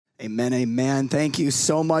Amen, amen. Thank you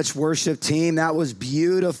so much, worship team. That was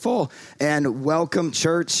beautiful. And welcome,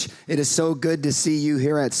 church. It is so good to see you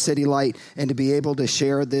here at City Light and to be able to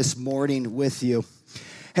share this morning with you.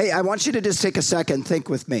 Hey, I want you to just take a second and think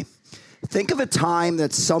with me. Think of a time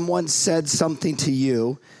that someone said something to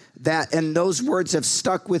you and those words have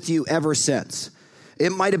stuck with you ever since.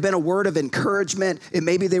 It might have been a word of encouragement.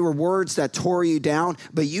 Maybe they were words that tore you down,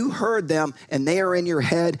 but you heard them and they are in your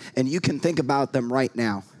head and you can think about them right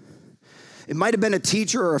now. It might have been a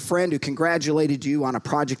teacher or a friend who congratulated you on a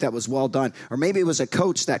project that was well done. Or maybe it was a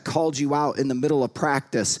coach that called you out in the middle of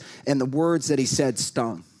practice and the words that he said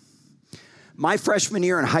stung. My freshman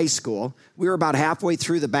year in high school, we were about halfway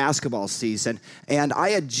through the basketball season, and I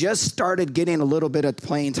had just started getting a little bit of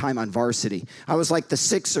playing time on varsity. I was like the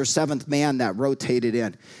sixth or seventh man that rotated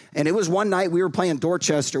in. And it was one night we were playing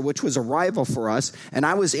Dorchester, which was a rival for us, and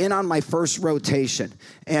I was in on my first rotation.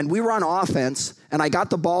 And we were on offense, and I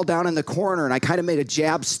got the ball down in the corner, and I kind of made a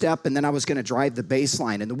jab step, and then I was going to drive the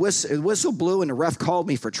baseline. And the whistle blew, and the ref called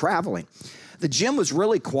me for traveling. The gym was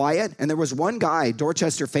really quiet, and there was one guy,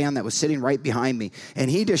 Dorchester fan, that was sitting right behind me, and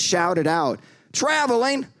he just shouted out,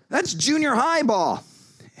 "Traveling, that's junior high ball."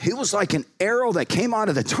 He was like an arrow that came out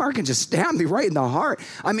of the dark and just stabbed me right in the heart.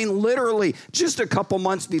 I mean, literally, just a couple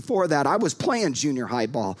months before that, I was playing junior high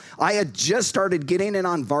ball. I had just started getting in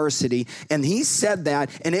on varsity, and he said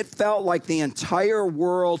that, and it felt like the entire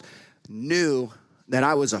world knew that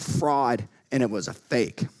I was a fraud and it was a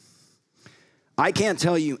fake. I can't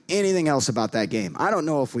tell you anything else about that game. I don't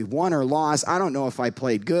know if we won or lost. I don't know if I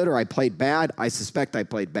played good or I played bad. I suspect I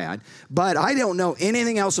played bad. But I don't know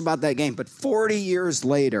anything else about that game. But 40 years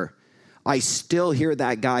later, I still hear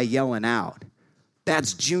that guy yelling out.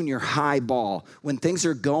 That's junior high ball. When things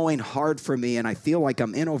are going hard for me and I feel like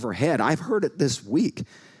I'm in over head, I've heard it this week.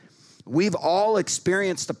 We've all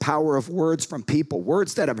experienced the power of words from people,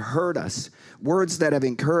 words that have hurt us, words that have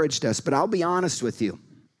encouraged us. But I'll be honest with you.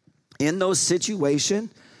 In those situations,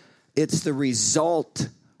 it's the result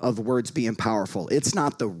of words being powerful. It's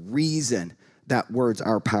not the reason that words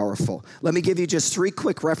are powerful. Let me give you just 3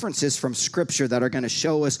 quick references from Scripture that are going to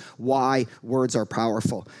show us why words are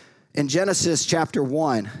powerful. In Genesis chapter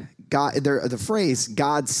 1, the phrase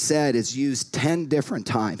God said is used 10 different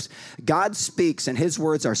times. God speaks and his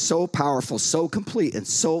words are so powerful, so complete, and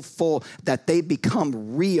so full that they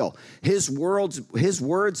become real. His words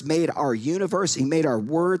made our universe. He made our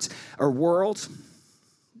world.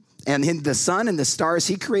 And in the sun and the stars,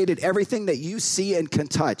 he created everything that you see and can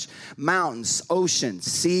touch. Mountains, oceans,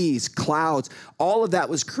 seas, clouds. All of that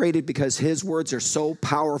was created because his words are so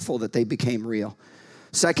powerful that they became real.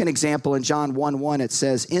 Second example, in John 1:1, it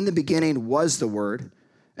says, "In the beginning was the Word,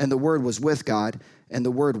 and the Word was with God, and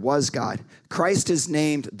the Word was God." Christ is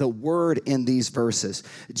named the Word in these verses.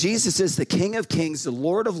 Jesus is the King of Kings, the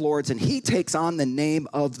Lord of Lords, and he takes on the name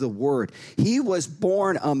of the Word. He was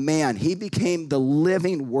born a man. He became the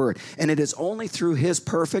living Word, and it is only through his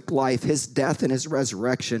perfect life, his death, and his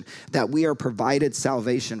resurrection that we are provided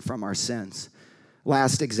salvation from our sins.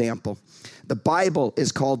 Last example. The Bible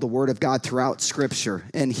is called the Word of God throughout Scripture.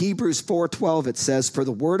 In Hebrews 4:12, it says, "For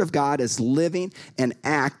the Word of God is living and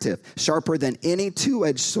active, sharper than any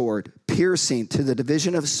two-edged sword, piercing to the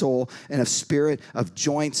division of soul and of spirit, of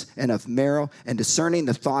joints and of marrow, and discerning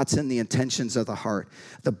the thoughts and the intentions of the heart."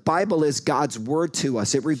 The Bible is God's word to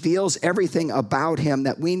us. It reveals everything about him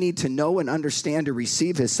that we need to know and understand to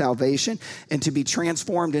receive his salvation and to be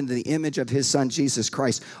transformed into the image of his Son, Jesus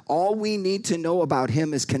Christ. All we need to know about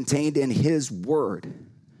him is contained in his word.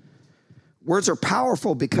 Words are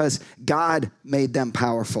powerful because God made them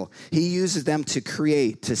powerful. He uses them to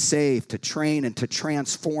create, to save, to train, and to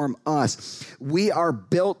transform us. We are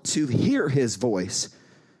built to hear his voice.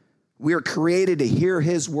 We are created to hear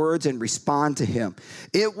his words and respond to him.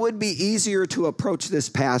 It would be easier to approach this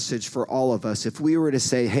passage for all of us if we were to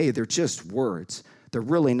say, hey, they're just words. They're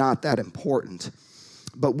really not that important.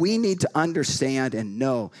 But we need to understand and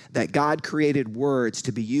know that God created words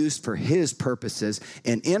to be used for his purposes.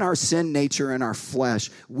 And in our sin nature and our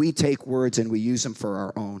flesh, we take words and we use them for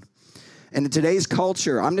our own. And in today's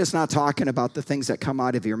culture, I'm just not talking about the things that come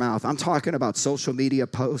out of your mouth. I'm talking about social media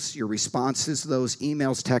posts, your responses to those,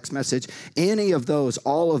 emails, text message, any of those,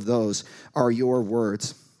 all of those are your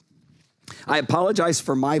words. I apologize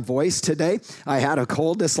for my voice today. I had a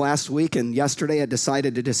cold this last week, and yesterday I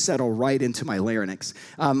decided to just settle right into my larynx.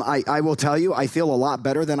 I will tell you, I feel a lot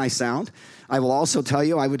better than I sound. I will also tell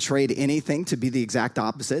you I would trade anything to be the exact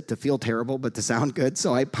opposite, to feel terrible but to sound good,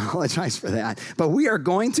 so I apologize for that. But we are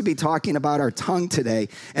going to be talking about our tongue today,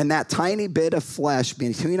 and that tiny bit of flesh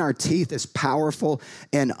between our teeth is powerful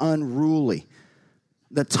and unruly.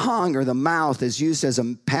 The tongue or the mouth is used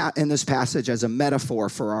in this passage as a metaphor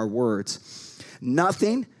for our words.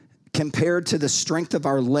 Nothing compared to the strength of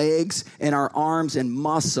our legs and our arms and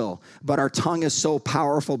muscle, but our tongue is so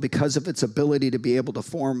powerful because of its ability to be able to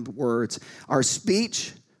form words. Our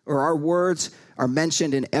speech or our words are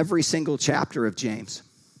mentioned in every single chapter of James.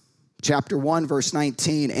 Chapter 1, verse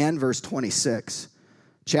 19 and verse 26.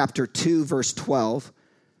 Chapter 2, verse 12.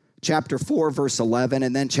 Chapter 4, verse 11,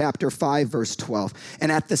 and then chapter 5, verse 12.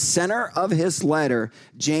 And at the center of his letter,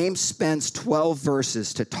 James spends 12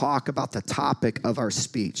 verses to talk about the topic of our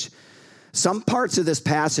speech. Some parts of this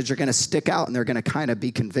passage are going to stick out and they're going to kind of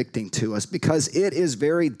be convicting to us because it is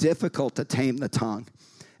very difficult to tame the tongue.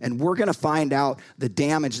 And we're going to find out the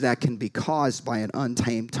damage that can be caused by an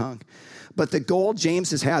untamed tongue. But the goal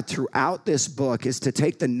James has had throughout this book is to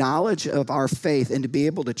take the knowledge of our faith and to be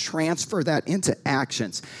able to transfer that into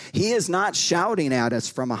actions. He is not shouting at us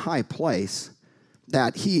from a high place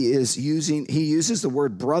that he uses the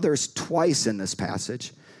word brothers twice in this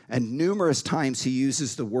passage. And numerous times he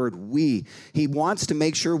uses the word we. He wants to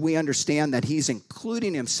make sure we understand that he's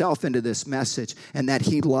including himself into this message and that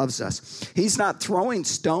he loves us. He's not throwing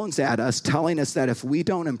stones at us, telling us that if we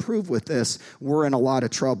don't improve with this, we're in a lot of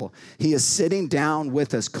trouble. He is sitting down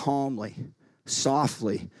with us calmly,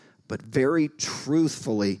 softly, but very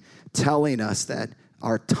truthfully telling us that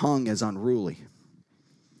our tongue is unruly.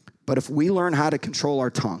 But if we learn how to control our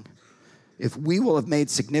tongue, if we will have made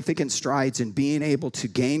significant strides in being able to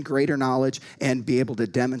gain greater knowledge and be able to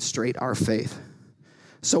demonstrate our faith.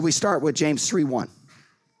 So we start with James 3:1.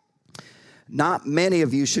 Not many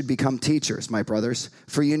of you should become teachers, my brothers,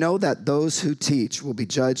 for you know that those who teach will be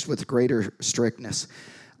judged with greater strictness.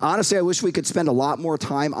 Honestly, I wish we could spend a lot more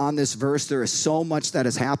time on this verse. There is so much that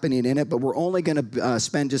is happening in it, but we're only going to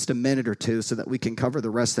spend just a minute or two so that we can cover the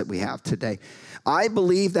rest that we have today. I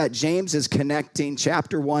believe that James is connecting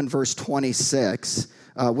chapter 1, verse 26,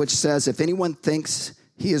 which says, if anyone thinks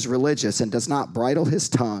he is religious and does not bridle his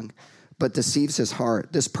tongue, but deceives his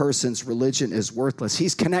heart, this person's religion is worthless.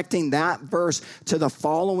 He's connecting that verse to the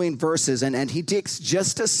following verses, and he takes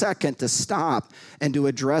just a second to stop and to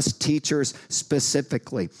address teachers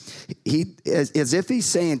specifically. As if he's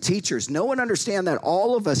saying, teachers, no one understand that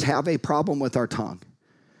all of us have a problem with our tongue,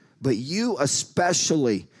 but you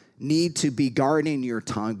especially need to be guarding your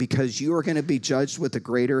tongue because you are going to be judged with a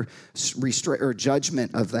greater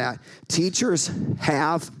judgment of that. Teachers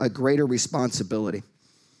have a greater responsibility.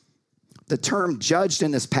 The term judged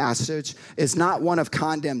in this passage is not one of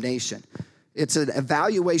condemnation. It's an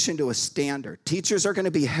evaluation to a standard. Teachers are going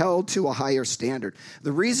to be held to a higher standard.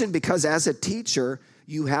 The reason, because as a teacher,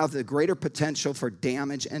 you have the greater potential for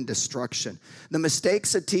damage and destruction. The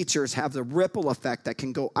mistakes of teachers have the ripple effect that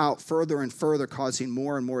can go out further and further, causing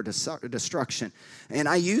more and more destruction. And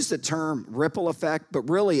I use the term ripple effect, but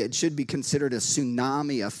really it should be considered a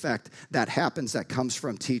tsunami effect that happens that comes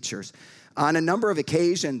from teachers. On a number of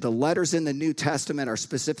occasions, the letters in the New Testament are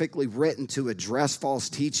specifically written to address false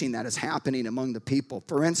teaching that is happening among the people.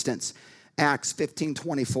 For instance, Acts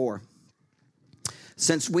 15:24.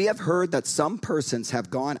 Since we have heard that some persons have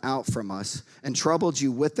gone out from us and troubled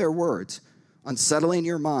you with their words, unsettling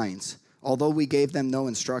your minds, although we gave them no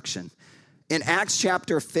instruction. In Acts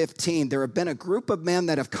chapter 15, there have been a group of men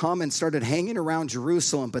that have come and started hanging around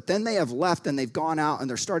Jerusalem, but then they have left and they've gone out and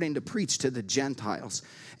they're starting to preach to the Gentiles.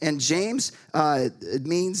 And James, it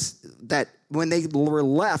means that when they were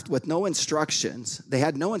left with no instructions, they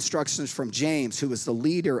had no instructions from James, who was the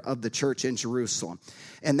leader of the church in Jerusalem,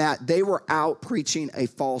 and that they were out preaching a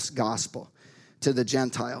false gospel to the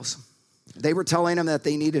Gentiles. They were telling them that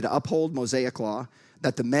they needed to uphold Mosaic law,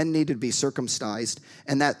 that the men needed to be circumcised,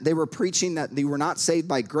 and that they were preaching that they were not saved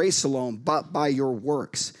by grace alone, but by your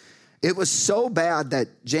works. It was so bad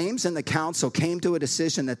that James and the council came to a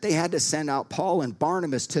decision that they had to send out Paul and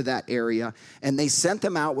Barnabas to that area, and they sent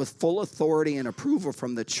them out with full authority and approval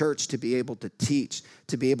from the church to be able to teach,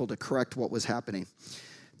 to be able to correct what was happening.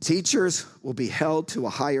 Teachers will be held to a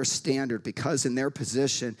higher standard because in their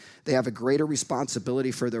position, they have a greater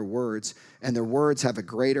responsibility for their words, and their words have a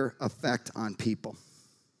greater effect on people.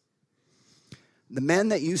 The men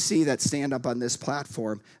that you see that stand up on this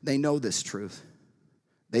platform, they know this truth.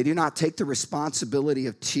 They do not take the responsibility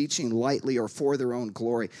of teaching lightly or for their own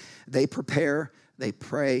glory. They prepare, they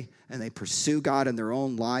pray, and they pursue God in their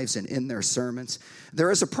own lives and in their sermons. There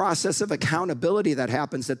is a process of accountability that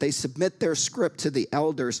happens, that they submit their script to the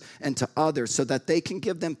elders and to others so that they can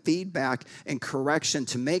give them feedback and correction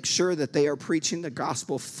to make sure that they are preaching the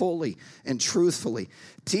gospel fully and truthfully.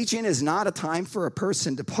 Teaching is not a time for a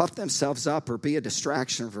person to puff themselves up or be a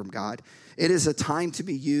distraction from God. It is a time to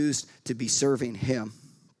be used to be serving Him.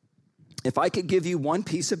 If I could give you one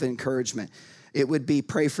piece of encouragement, it would be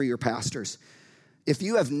pray for your pastors. If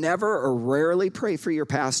you have never or rarely prayed for your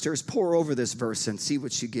pastors, pore over this verse and see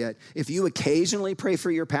what you get. If you occasionally pray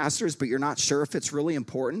for your pastors, but you're not sure if it's really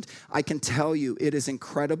important, I can tell you it is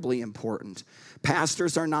incredibly important.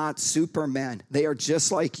 Pastors are not supermen. They are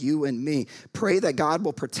just like you and me. Pray that God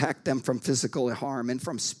will protect them from physical harm and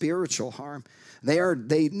from spiritual harm.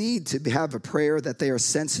 They need to have a prayer that they are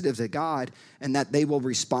sensitive to God and that they will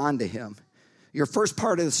respond to him. Your first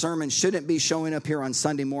part of the sermon shouldn't be showing up here on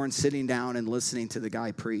Sunday morning, sitting down and listening to the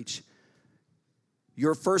guy preach.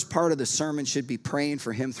 Your first part of the sermon should be praying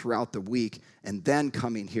for him throughout the week and then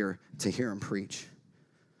coming here to hear him preach.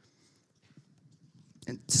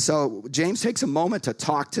 And so James takes a moment to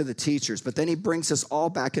talk to the teachers, but then he brings us all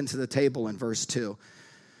back into the table in verse 2.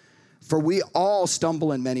 For we all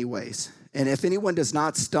stumble in many ways, and if anyone does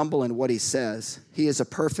not stumble in what he says, he is a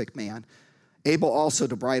perfect man, able also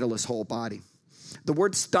to bridle his whole body. The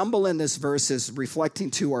word stumble in this verse is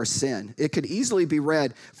reflecting to our sin. It could easily be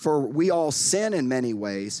read, for we all sin in many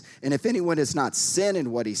ways, and if anyone does not sin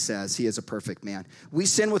in what he says, he is a perfect man. We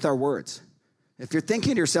sin with our words. If you're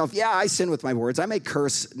thinking to yourself, yeah, I sin with my words, I may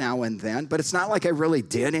curse now and then, but it's not like I really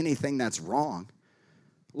did anything that's wrong.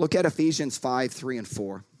 Look at Ephesians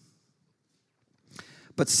 5:3-4.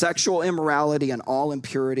 But sexual immorality and all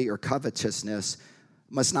impurity or covetousness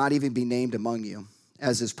must not even be named among you,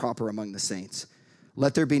 as is proper among the saints.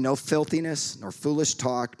 Let there be no filthiness, nor foolish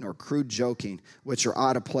talk, nor crude joking, which are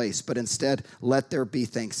out of place, but instead let there be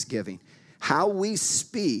thanksgiving. How we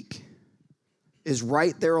speak is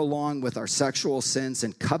right there along with our sexual sins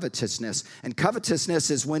and covetousness. And covetousness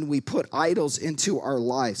is when we put idols into our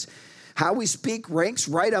lives. How we speak ranks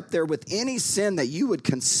right up there with any sin that you would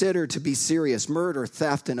consider to be serious: murder,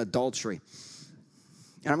 theft, and adultery.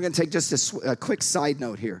 And I'm going to take just a quick side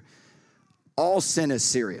note here. All sin is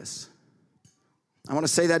serious. I want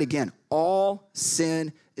to say that again. All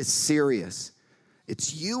sin is serious.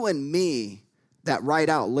 It's you and me that write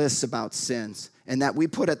out lists about sins and that we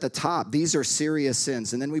put at the top, these are serious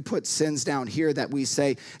sins. And then we put sins down here that we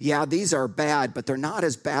say, yeah, these are bad, but they're not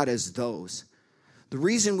as bad as those. The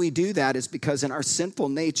reason we do that is because in our sinful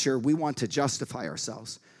nature, we want to justify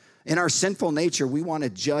ourselves. In our sinful nature, we want to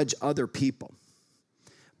judge other people.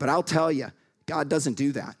 But I'll tell you, God doesn't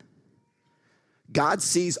do that. God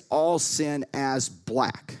sees all sin as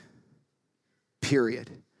black, period.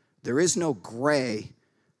 There is no gray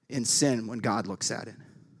in sin when God looks at it.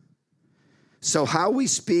 So how we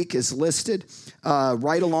speak is listed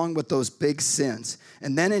right along with those big sins.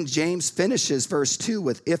 And then in James finishes verse 2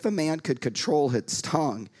 with, if a man could control his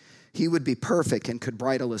tongue, he would be perfect and could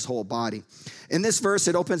bridle his whole body. In this verse,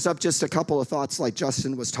 it opens up just a couple of thoughts like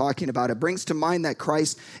Justin was talking about. It brings to mind that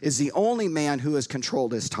Christ is the only man who has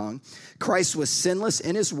controlled his tongue. Christ was sinless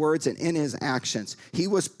in his words and in his actions. He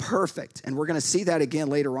was perfect, and we're going to see that again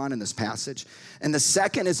later on in this passage. And the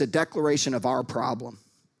second is a declaration of our problem,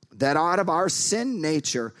 that out of our sin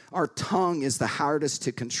nature, our tongue is the hardest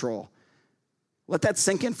to control. Let that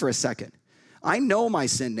sink in for a second. I know my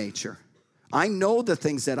sin nature. I know the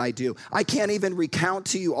things that I do. I can't even recount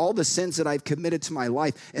to you all the sins that I've committed to my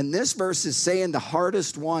life. And this verse is saying the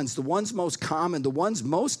hardest ones, the ones most common, the ones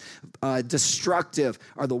most destructive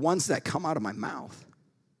are the ones that come out of my mouth.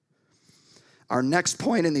 Our next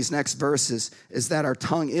point in these next verses is that our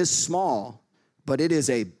tongue is small, but it is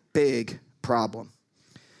a big problem.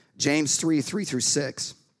 James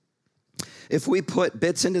 3:3-6. If we put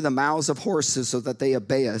bits into the mouths of horses so that they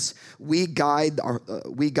obey us, we guide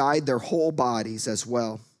their whole bodies as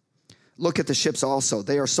well. Look at the ships also.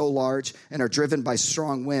 They are so large and are driven by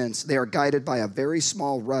strong winds. They are guided by a very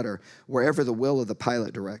small rudder wherever the will of the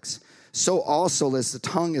pilot directs. So also as the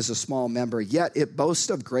tongue is a small member, yet it boasts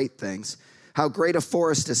of great things. How great a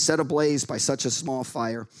forest is set ablaze by such a small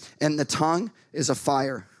fire. And the tongue is a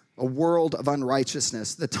fire, a world of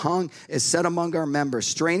unrighteousness. The tongue is set among our members,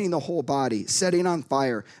 straining the whole body, setting on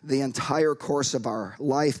fire the entire course of our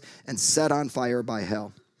life, and set on fire by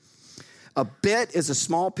hell. A bit is a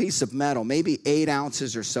small piece of metal, maybe 8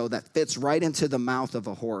 ounces or so, that fits right into the mouth of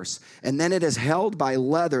a horse. And then it is held by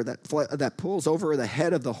leather that pulls over the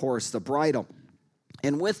head of the horse, the bridle.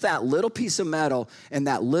 And with that little piece of metal and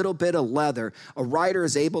that little bit of leather, a rider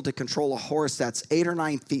is able to control a horse that's 8 or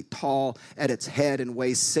 9 feet tall at its head and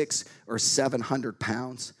weighs 600 or 700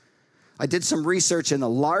 pounds. I did some research, and the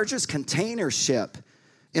largest container ship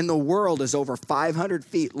in the world is over 500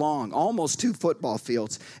 feet long, almost 2 football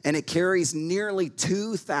fields, and it carries nearly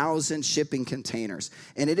 2,000 shipping containers.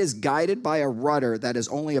 And it is guided by a rudder that is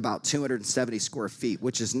only about 270 square feet,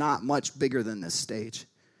 which is not much bigger than this stage.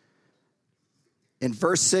 In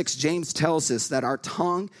verse 6, James tells us that our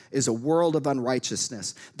tongue is a world of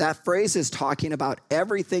unrighteousness. That phrase is talking about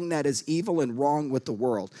everything that is evil and wrong with the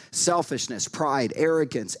world. Selfishness, pride,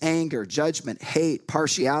 arrogance, anger, judgment, hate,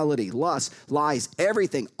 partiality, lust, lies,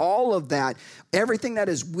 everything. All of that, everything that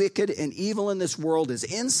is wicked and evil in this world is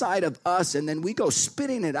inside of us, and then we go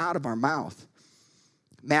spitting it out of our mouth.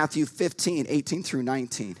 Matthew 15, 18 through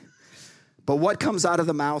 19. But what comes out of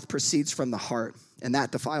the mouth proceeds from the heart, and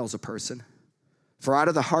that defiles a person. For out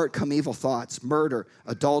of the heart come evil thoughts, murder,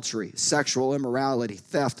 adultery, sexual immorality,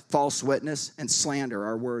 theft, false witness, and slander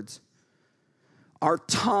are words. Our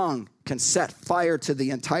tongue can set fire to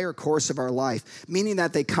the entire course of our life, meaning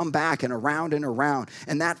that they come back and around.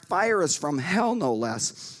 And that fire is from hell, no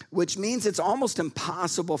less, which means it's almost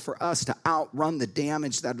impossible for us to outrun the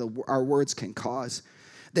damage that our words can cause.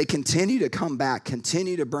 They continue to come back,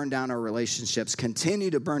 continue to burn down our relationships, continue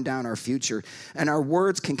to burn down our future, and our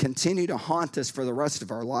words can continue to haunt us for the rest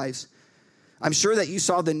of our lives. I'm sure that you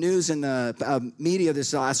saw the news in the media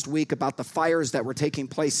this last week about the fires that were taking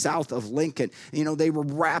place south of Lincoln. You know, they were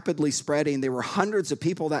rapidly spreading. There were hundreds of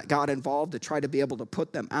people that got involved to try to be able to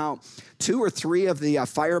put them out. 2 or 3 of the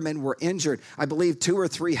firemen were injured. I believe 2 or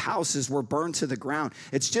 3 houses were burned to the ground.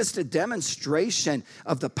 It's just a demonstration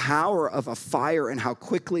of the power of a fire and how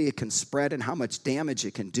quickly it can spread and how much damage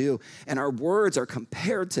it can do. And our words are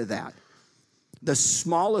compared to that. The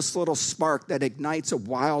smallest little spark that ignites a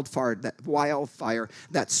wildfire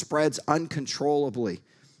that spreads uncontrollably.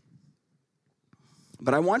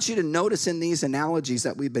 But I want you to notice in these analogies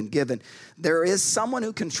that we've been given, there is someone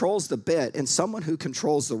who controls the bit and someone who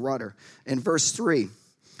controls the rudder. In verse 3,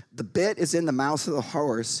 the bit is in the mouth of the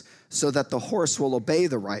horse so that the horse will obey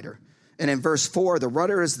the rider. And in verse 4, the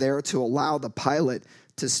rudder is there to allow the pilot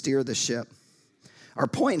to steer the ship. Our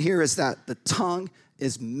point here is that the tongue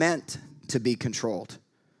is meant to be controlled.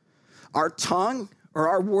 Our tongue or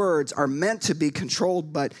our words are meant to be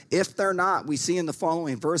controlled, but if they're not, we see in the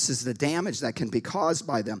following verses the damage that can be caused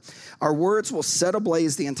by them. Our words will set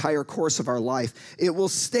ablaze the entire course of our life. It will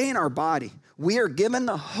stain our body. We are given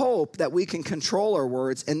the hope that we can control our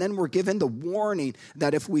words, and then we're given the warning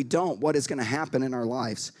that if we don't, what is going to happen in our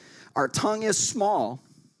lives. Our tongue is small,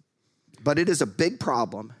 but it is a big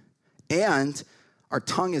problem, and our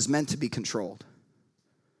tongue is meant to be controlled.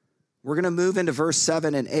 We're going to move into verse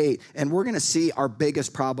 7 and 8, and we're going to see our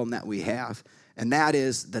biggest problem that we have, and that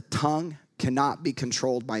is the tongue cannot be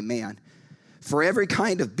controlled by man. For every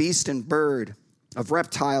kind of beast and bird, of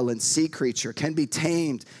reptile and sea creature can be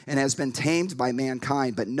tamed and has been tamed by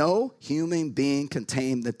mankind, but no human being can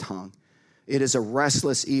tame the tongue. It is a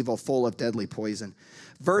restless evil full of deadly poison.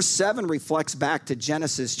 Verse 7 reflects back to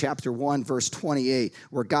Genesis chapter 1, verse 28,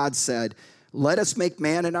 where God said, "Let us make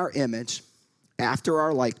man in our image, after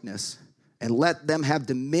our likeness, and let them have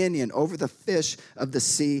dominion over the fish of the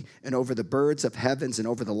sea and over the birds of heavens and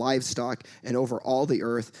over the livestock and over all the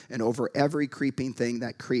earth and over every creeping thing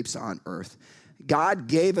that creeps on earth." God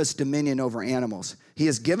gave us dominion over animals. He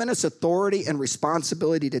has given us authority and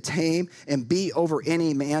responsibility to tame and be over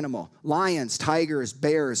any animal. Lions, tigers,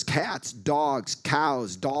 bears, cats, dogs,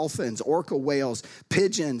 cows, dolphins, orca whales,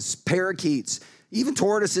 pigeons, parakeets, even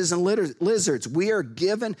tortoises and lizards. We are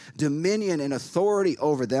given dominion and authority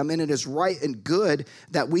over them, and it is right and good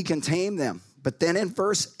that we can tame them. But then in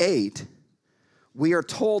verse 8, we are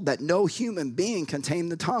told that no human being can tame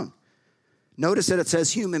the tongue. Notice that it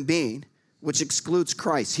says human being, which excludes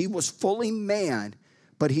Christ. He was fully man,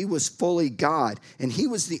 but he was fully God. And he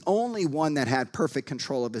was the only one that had perfect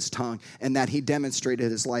control of his tongue and that he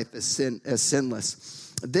demonstrated his life as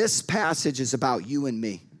sinless. This passage is about you and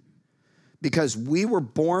me, because we were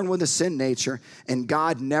born with a sin nature and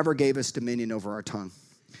God never gave us dominion over our tongue.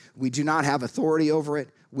 We do not have authority over it.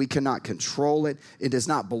 We cannot control it. It does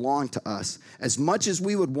not belong to us. As much as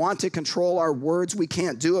we would want to control our words, we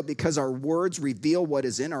can't do it because our words reveal what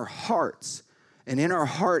is in our hearts. And in our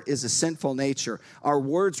heart is a sinful nature. Our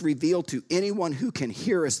words reveal to anyone who can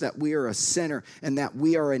hear us that we are a sinner and that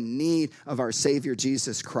we are in need of our Savior,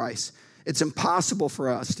 Jesus Christ. It's impossible for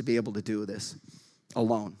us to be able to do this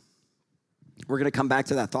alone. We're going to come back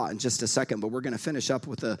to that thought in just a second, but we're going to finish up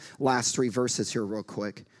with the last 3 verses here real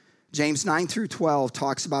quick. James 9 through 12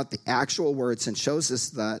 talks about the actual words and shows us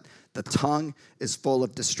that the tongue is full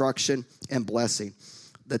of destruction and blessing.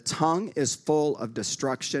 The tongue is full of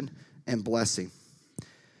destruction and blessing.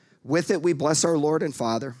 With it we bless our Lord and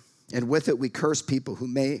Father, and with it we curse people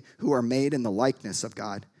who are made in the likeness of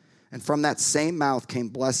God. And from that same mouth came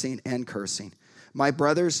blessing and cursing. My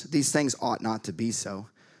brothers, these things ought not to be so.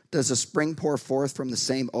 Does a spring pour forth from the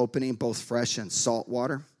same opening both fresh and salt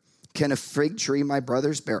water? Can a fig tree, my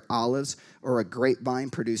brothers, bear olives, or a grapevine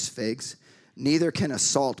produce figs? neither can a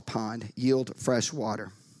salt pond yield fresh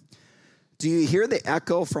water. Do you hear the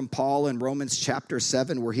echo from Paul in Romans chapter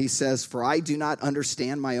 7 where he says, "For I do not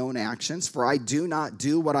understand my own actions, for I do not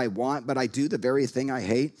do what I want, but I do the very thing I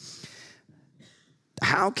hate"?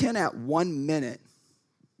 How can at 1 minute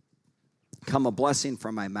come a blessing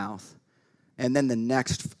from my mouth and then the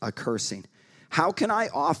next a cursing? How can I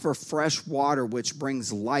offer fresh water which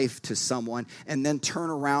brings life to someone and then turn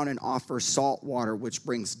around and offer salt water which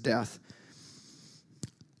brings death?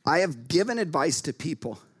 I have given advice to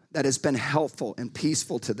people that has been helpful and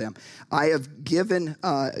peaceful to them. I have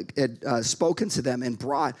spoken to them and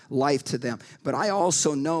brought life to them. But I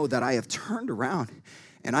also know that I have turned around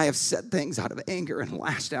and I have said things out of anger and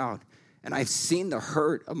lashed out. And I've seen the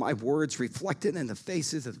hurt of my words reflected in the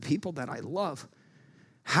faces of the people that I love.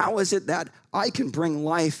 How is it that I can bring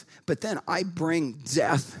life, but then I bring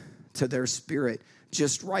death to their spirit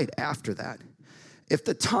just right after that? If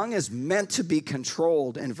the tongue is meant to be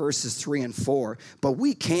controlled in verses 3 and 4, but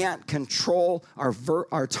we can't control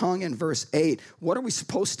our tongue in verse 8, what are we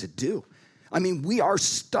supposed to do? I mean, we are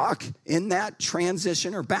stuck in that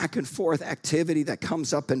transition or back and forth activity that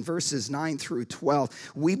comes up in verses 9 through 12.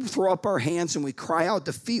 We throw up our hands and we cry out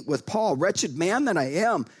defeat with Paul, "Wretched man that I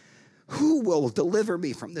am, who will deliver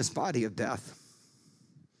me from this body of death?"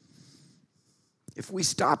 If we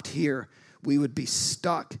stopped here, we would be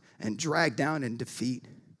stuck and dragged down in defeat.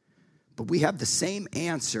 But we have the same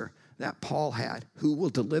answer that Paul had. Who will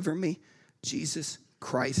deliver me? Jesus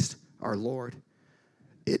Christ our Lord.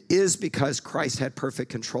 It is because Christ had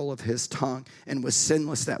perfect control of his tongue and was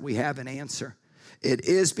sinless that we have an answer. It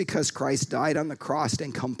is because Christ died on the cross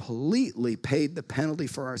and completely paid the penalty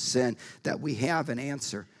for our sin that we have an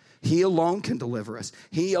answer. He alone can deliver us.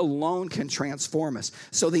 He alone can transform us.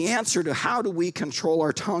 So the answer to how do we control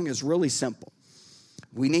our tongue is really simple.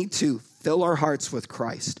 We need to fill our hearts with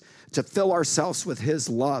Christ, to fill ourselves with his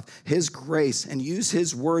love, his grace, and use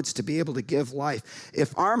his words to be able to give life.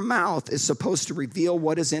 If our mouth is supposed to reveal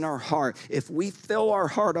what is in our heart, if we fill our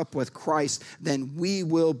heart up with Christ, then we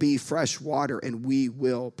will be fresh water and we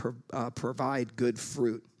will provide good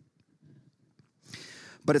fruit.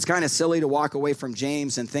 But it's kind of silly to walk away from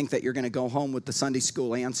James and think that you're going to go home with the Sunday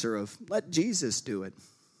school answer of, let Jesus do it.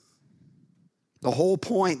 The whole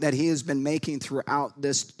point that he has been making throughout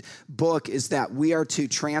this book is that we are to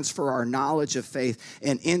transfer our knowledge of faith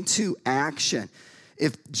and into action.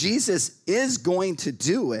 If Jesus is going to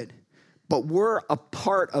do it, but we're a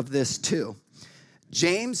part of this too.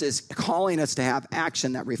 James is calling us to have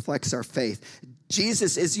action that reflects our faith.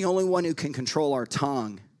 Jesus is the only one who can control our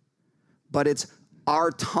tongue, but it's our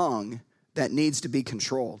tongue that needs to be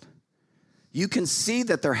controlled. You can see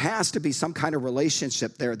that there has to be some kind of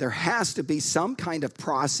relationship there. There has to be some kind of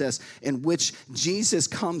process in which Jesus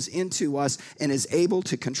comes into us and is able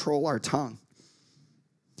to control our tongue.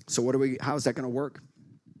 So how is that going to work?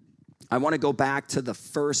 I want to go back to the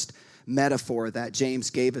first metaphor that James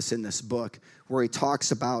gave us in this book, where he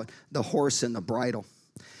talks about the horse and the bridle.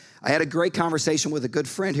 I had a great conversation with a good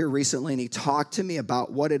friend here recently, and he talked to me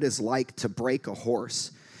about what it is like to break a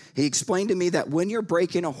horse. He explained to me that when you're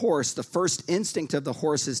breaking a horse, the first instinct of the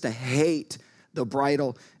horse is to hate the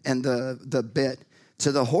bridle and the bit.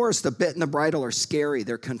 To the horse, the bit and the bridle are scary.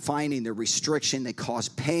 They're confining, they're restriction. They cause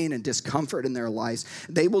pain and discomfort in their lives.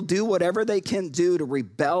 They will do whatever they can do to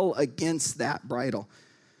rebel against that bridle.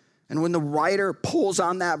 And when the rider pulls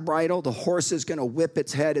on that bridle, the horse is going to whip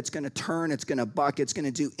its head. It's going to turn. It's going to buck. It's going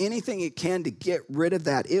to do anything it can to get rid of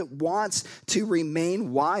that. It wants to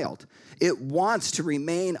remain wild. It wants to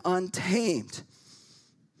remain untamed.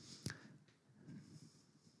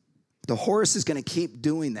 The horse is going to keep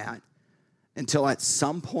doing that until at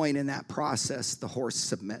some point in that process, the horse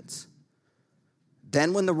submits.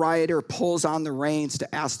 Then when the rider pulls on the reins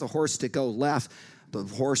to ask the horse to go left, the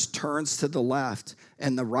horse turns to the left,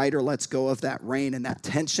 and the rider lets go of that rein, and that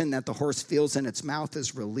tension that the horse feels in its mouth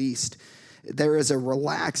is released. There is a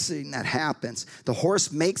relaxing that happens. The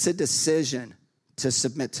horse makes a decision to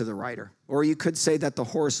submit to the rider. Or you could say that the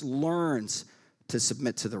horse learns to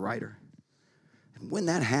submit to the rider. And when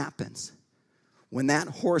that happens, when that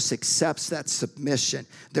horse accepts that submission,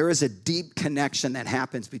 there is a deep connection that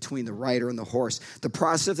happens between the rider and the horse. The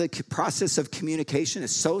process of communication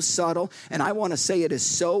is so subtle, and I want to say it is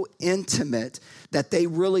so intimate that they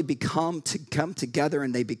really come together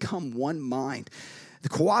and they become one mind.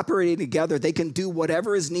 Cooperating together, they can do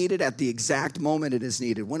whatever is needed at the exact moment it is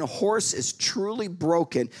needed. When a horse is truly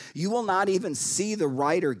broken, you will not even see the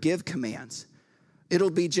rider give commands. It'll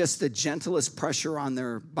be just the gentlest pressure on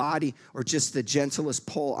their body or just the gentlest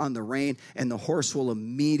pull on the rein, and the horse will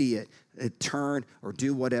immediately turn, or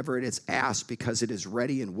do whatever it is asked because it is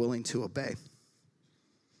ready and willing to obey.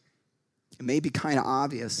 It may be kind of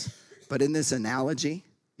obvious, but in this analogy,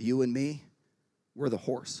 you and me, we're the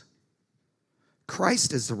horse.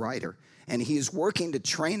 Christ is the rider, and he is working to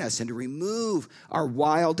train us and to remove our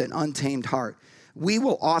wild and untamed heart. We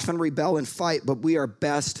will often rebel and fight, but we are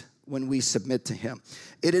best when we submit to him.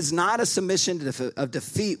 It is not a submission of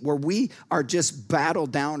defeat where we are just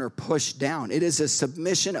battled down or pushed down. It is a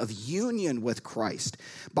submission of union with Christ.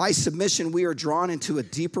 By submission, we are drawn into a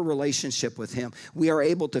deeper relationship with him. We are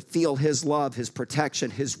able to feel his love, his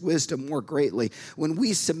protection, his wisdom more greatly. When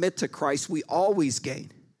we submit to Christ, we always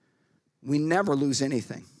gain. We never lose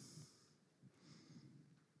anything.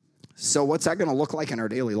 So what's that going to look like in our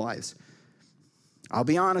daily lives? I'll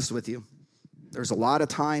be honest with you. There's a lot of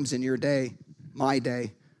times in your day, my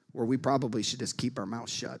day, where we probably should just keep our mouth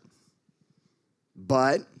shut.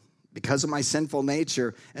 But because of my sinful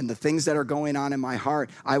nature and the things that are going on in my heart,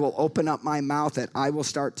 I will open up my mouth and I will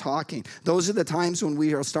start talking. Those are the times when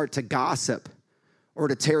we will start to gossip or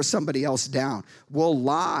to tear somebody else down. We'll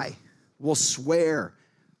lie. We'll swear.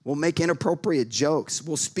 We'll make inappropriate jokes.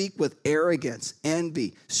 We'll speak with arrogance,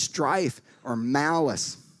 envy, strife, or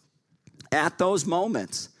malice. At those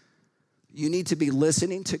moments, you need to be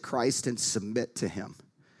listening to Christ and submit to him.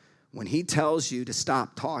 When he tells you to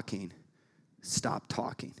stop talking, stop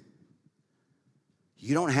talking.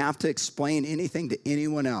 You don't have to explain anything to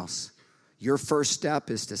anyone else. Your first step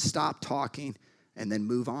is to stop talking and then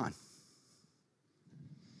move on.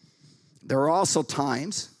 There are also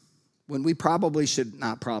times when we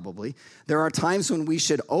there are times when we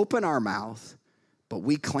should open our mouth, but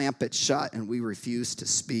we clamp it shut and we refuse to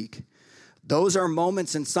speak. Those are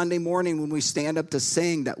moments in Sunday morning when we stand up to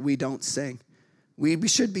sing that we don't sing. We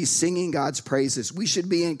should be singing God's praises. We should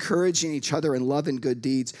be encouraging each other in love and good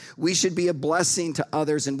deeds. We should be a blessing to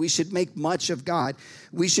others, and we should make much of God.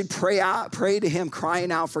 We should pray to him,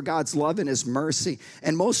 crying out for God's love and his mercy.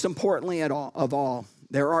 And most importantly of all,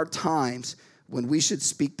 there are times when we should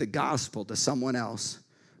speak the gospel to someone else,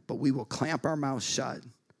 but we will clamp our mouth shut,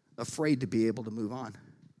 afraid to be able to move on.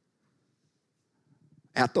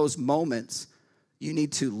 At those moments, you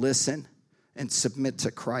need to listen and submit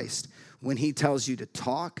to Christ. When he tells you to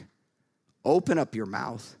talk, open up your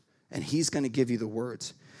mouth, and he's going to give you the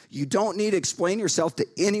words. You don't need to explain yourself to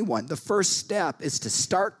anyone. The first step is to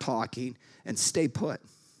start talking and stay put.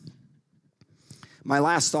 My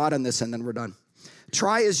last thought on this, and then we're done.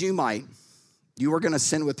 Try as you might, you are going to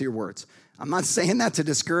sin with your words. I'm not saying that to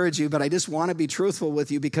discourage you, but I just want to be truthful with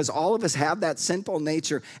you because all of us have that sinful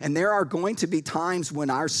nature, and there are going to be times when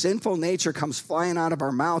our sinful nature comes flying out of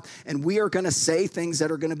our mouth, and we are going to say things that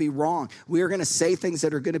are going to be wrong. We are going to say things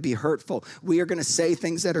that are going to be hurtful. We are going to say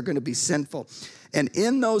things that are going to be sinful. And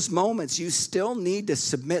in those moments, you still need to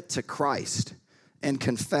submit to Christ and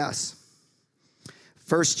confess.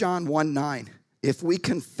 1 John 1:9, if we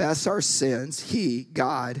confess our sins, he,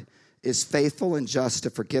 God, is faithful and just to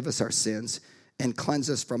forgive us our sins and cleanse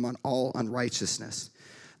us from all unrighteousness.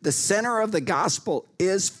 The center of the gospel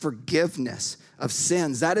is forgiveness of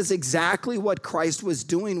sins. That is exactly what Christ was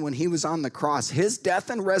doing when he was on the cross. His death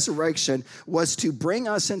and resurrection was to bring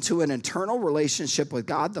us into an eternal relationship with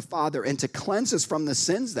God the Father and to cleanse us from the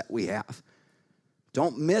sins that we have.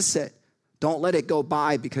 Don't miss it. Don't let it go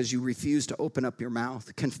by because you refuse to open up your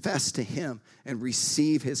mouth. Confess to him and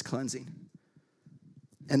receive his cleansing.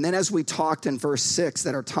 And then as we talked in verse 6,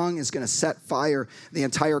 that our tongue is going to set fire the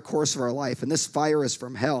entire course of our life. And this fire is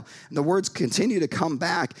from hell. And the words continue to come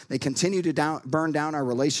back. They continue to burn down our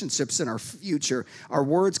relationships in our future. Our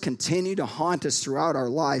words continue to haunt us throughout our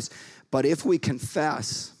lives. But if we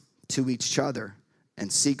confess to each other and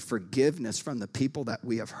seek forgiveness from the people that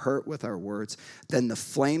we have hurt with our words, then the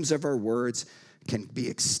flames of our words can be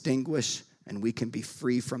extinguished and we can be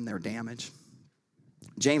free from their damage.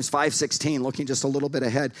 James 5:16, looking just a little bit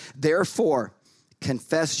ahead. Therefore,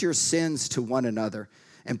 confess your sins to one another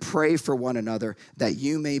and pray for one another that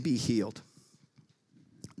you may be healed.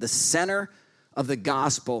 The center of the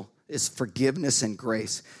gospel is forgiveness and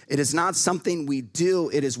grace. It is not something we do.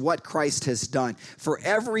 It is what Christ has done. For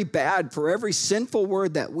every sinful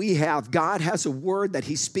word that we have, God has a word that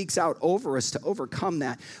he speaks out over us to overcome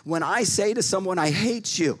that. When I say to someone, I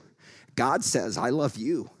hate you, God says, I love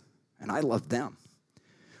you and I love them.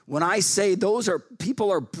 When I say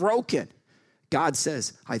people are broken, God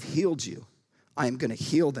says, I've healed you. I am going to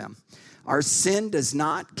heal them. Our sin does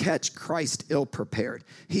not catch Christ ill-prepared.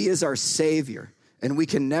 He is our Savior, and we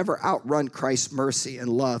can never outrun Christ's mercy and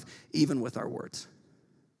love, even with our words.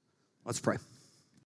 Let's pray.